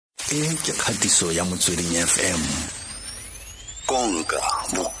ke kgatiso ya Motsweding FM. Konka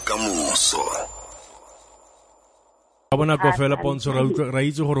bokamoso. Ka bona go fela Pontsho ra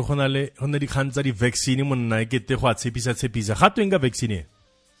itse gore go na dikgang tsa di vaccine mo nna ke te go a tshepisa ga tweng ka vaccine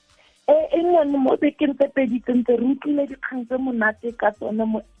nne mo bekeng tse pedi tse re utlwile dikgang tse monate ka tsone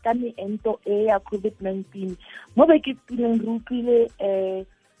ka meento ya COVID-19 mo bekeng re utlwile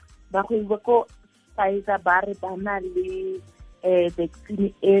ba go iwa ko Pfizer ba re ba na le vaccine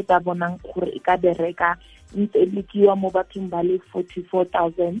ba bonang gore e ka bereka ntse le kiwa mo bathong ba le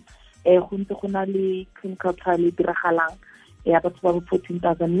 44,000 go ntse go na le clinical trial e diragalang ya batho ba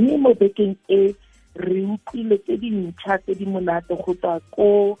 14,000 mme mo bekeng re utlwile tse dintšha tse di monate go tswa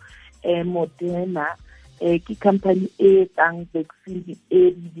ko Moderna ke company e tsang vaccine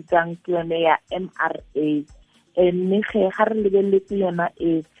e bitsang ke yone ya mRNA mme ga re lebeletse yona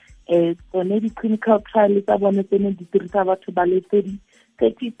tsone di-clinical trial tsa bone tsene di dirisa batho ba le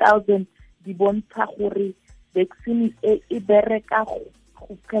 30,000 di bontsha gore vaccine e bereka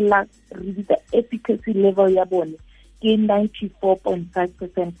go phela re bitsa efficacy level ya bone ke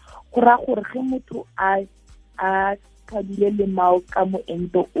 94.5%. go ra gore ge motho a kadile le mao ka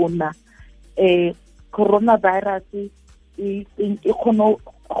moento ona coronavirus e kgona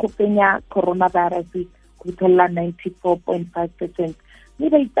go tsenya coronavirus go phela 94.5%. mme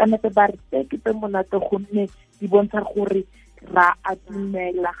ba itsametse ba re ke tse monate gonne di bontsha gore ra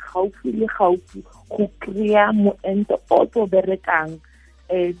atumela gaufi le gaufi go kry-a moento o tlo berekang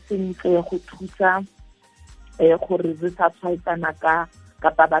sentle go thusa gore re sa tshwaetsana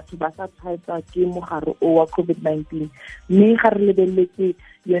kapa batho ba sa tshwaetsa ke mogare o wa COVID-19. mme ga re lebeletse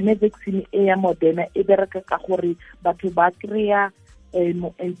yone vaccine ya Moderna e bereka ka gore batho ba kry-a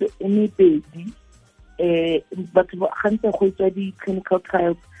moento e mebedi batho gantse go tswa di-clinical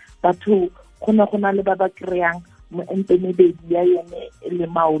trials batho go na le ba ba kry-ang moento mebedi ya yone le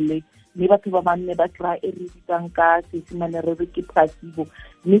maole mme batho ba banne ba kry-a e re bitsang ka seesimane re re ke placebo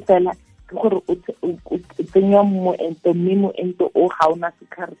mme fela ke gore o tsenya moento mme moento o ga ona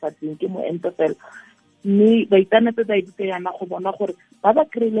setlhare sa teng ke moento fela mme ba itsanetse ba editse yana go bona gore ba ba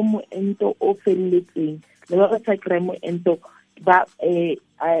kry-ile moento o feleletseng le ba ba sa kry-e moento ba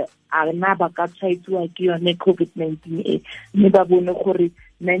na ba ka tshwaetsiwa ke yone COVID-19 mme ba bone gore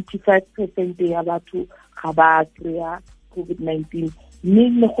 95% ya batho ga ba kry-a COVID-19 mme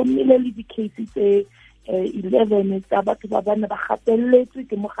ne go nnile le di-case tse 11 tsa batho ba bane ba gateletswe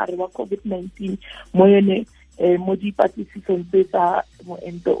ke mogare wa COVID-19 mo yone mo dipatlisisong tse tsa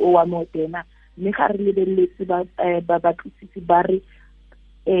moento o wa Moderna mme ga re lebeletse ba batlisisi ba re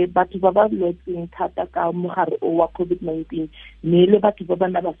batho ba ba lwetseng thata ka mogare o wa COVID-19 mme le batho ba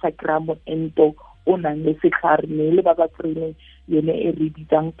bana ba sa kry-a moento o nang le setlhare mme le ba ba kry-ileng yone e re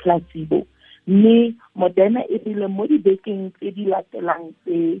bitsang placebo mme Moderna e rile mo dibekeng tse di latelang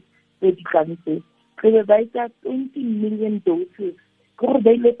tse di tlang tse re ba itsa 20 million doses ke gore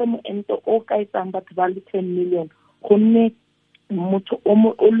ba iletse moento o ka etsang batho ba le 10 million gonne motho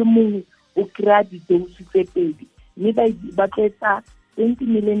o le mongwe o kry-a di-dose tse pedi mme ba tletsa 20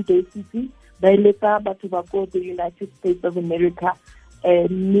 million doses ba iletsa batho ba ko the United States of America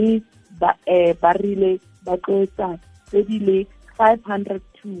mme ba rile ba tletsa tse di le 500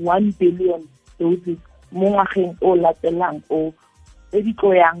 to 1 billion doses mo ngwageng o latelang o tse di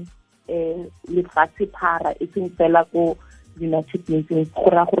tloyang lefatshe phara e seng fela ko United Nations go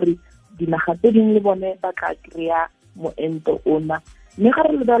ra gore dinaga tse dingwe le bone ba tla kry-a moento ona mme ga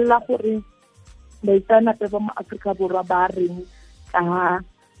re lebelela gore baitsanape ba mo Aforika Borwa ba reng ka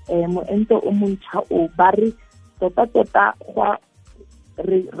moento o montšha o ba re tota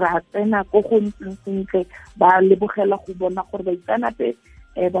ra tsena ko go ntseng sentle ba lebogela go bona gore baitsanape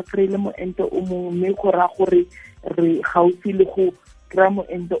ba kry-ile moento o mongwe mme go ra gore re gaufi le go kry-a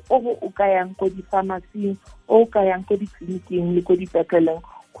moento o ka yang ko di-pharmacy o ka yang ko ditleliniking le ko dipetleleng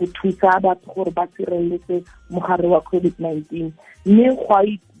go thusa batho gore ba sireletse mogare wa COVID-19 mme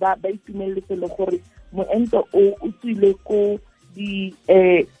ba itumeletse le gore moento o tswile ko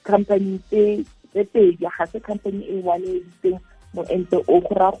di-company tse pedi ga se company e one e diteng moento o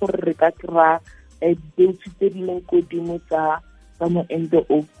go ra gore re ka kry-a dose tse di leng kodimo tsa moento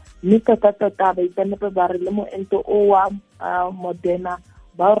o mme tota ba itsanepe ba re le moento o wa Moderna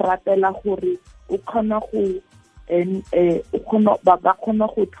ba o ratela gore o kgona ba kgona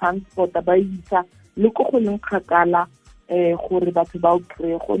go transporta ba isa le ko go leng kgakala gore batho ba o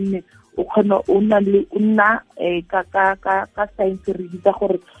kry-e gonne o nna ka science re bitsa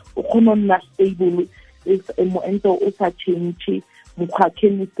gore o kgona o nna stable moento o sa change mokgwa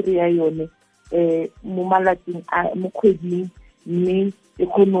chemistry ya yone mo malatsing mo kgweding mme e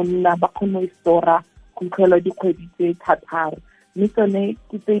kgona nna ba kgona go store go tlhola dikgwedi tse thataro mme tsone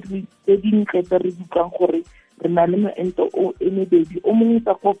ke tse dintle tse re utlwang gore re na le moento o emebedi, o mongwe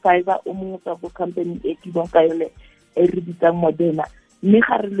tsa ko Pfizer, o mongwe tsa ko company e ke bong ka yone e re bitsang Moderna. Mme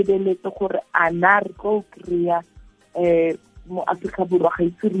ga re lebeletse gore a na re tlo kry-a mo Afrika Borwa ga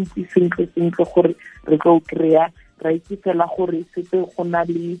itse re itse sentle gore re tlo kry-a, ra itse fela gore setse go na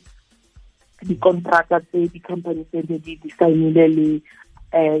le di-contracta tse di-company tse di signile le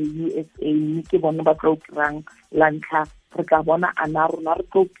USA, mme ke bone ba tlo kry-ang la ntlha. Re ka bona a na rona re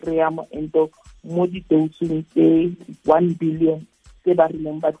tlo kry-a moento mo ditosong tse 1 billion tse ba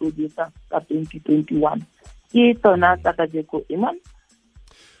rileng ba tlo dietsa ka 2021. Ke tsona tsa ka jeko Iman.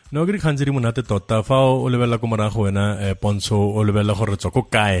 No ke dikgang tse di monate tota fa o lebelela ko morago wena Pontsho o lebelela gore tswa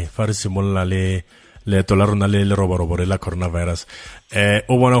ko kae fa re simolola le leeto la rona le leroborobo re la coronavirus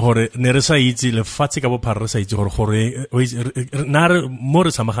o bona gore ne re sa itse lefatshe ka bophara re sa itse gore na re mo re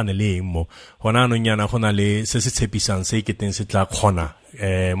samagane le eng mo gona anong yana go na le se se tshepisang se iketeng se tla kgona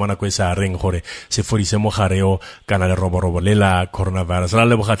mo nako e sa reng gore se fodise mogare o kana leroborobo le la coronavirus. Ra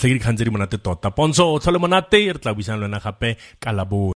leboga tlhe ke dikgang tse di monate tota Pontsho o tlhole monate re tla buisana le wena gape ka labo